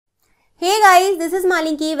Hey guys, this is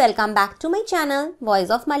Malinki. Welcome back to my channel,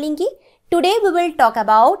 Voice of Malinki. Today we will talk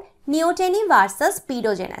about Neoteny versus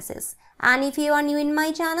Paedogenesis. And if you are new in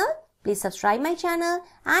my channel, please subscribe my channel.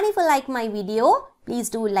 And if you like my video, please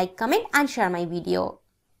do like, comment and share my video.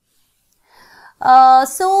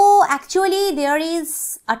 So actually there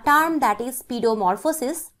is a term that is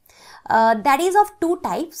pseudomorphosis. That is of two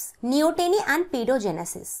types, neoteny and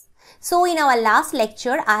paedogenesis. So in our last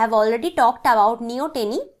lecture, I have already talked about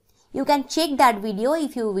neoteny. You can check that video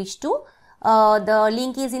if you wish to. The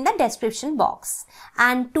link is in the description box.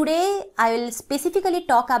 And today I will specifically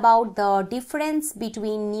talk about the difference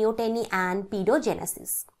between neoteny and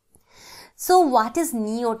paedogenesis. So what is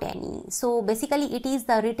neoteny? So basically it is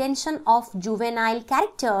the retention of juvenile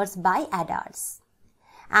characters by adults.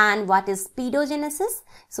 And what is paedogenesis?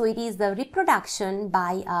 So it is the reproduction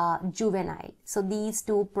by a juvenile. So these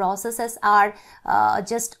two processes are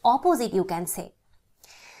just opposite, you can say.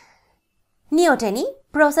 Neoteny,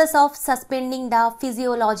 process of suspending the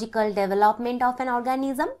physiological development of an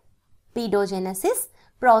organism. Paedogenesis,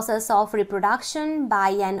 process of reproduction by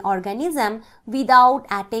an organism without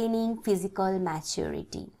attaining physical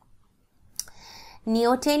maturity.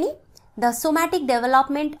 Neoteny, the somatic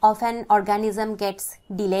development of an organism gets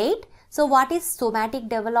delayed. So what is somatic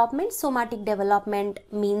development? Somatic development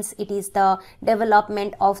means it is the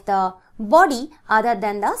development of the body other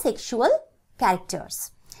than the sexual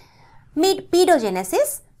characters.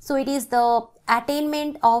 Paedogenesis, so it is the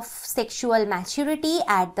attainment of sexual maturity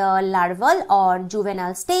at the larval or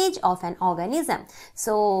juvenile stage of an organism.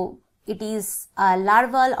 So it is a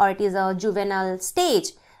larval or it is a juvenile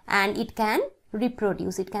stage and it can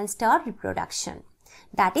reproduce, it can start reproduction.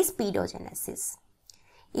 That is paedogenesis.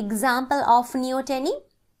 Example of neoteny,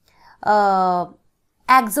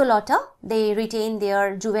 axolotl, they retain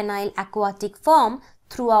their juvenile aquatic form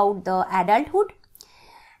throughout the adulthood.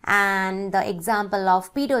 And the example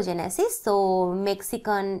of paedogenesis, so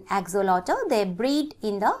Mexican axolotl, they breed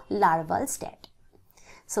in the larval state.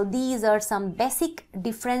 So these are some basic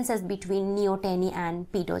differences between neoteny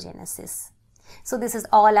and paedogenesis. So this is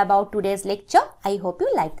all about today's lecture. I hope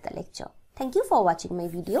you liked the lecture. Thank you for watching my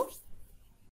video.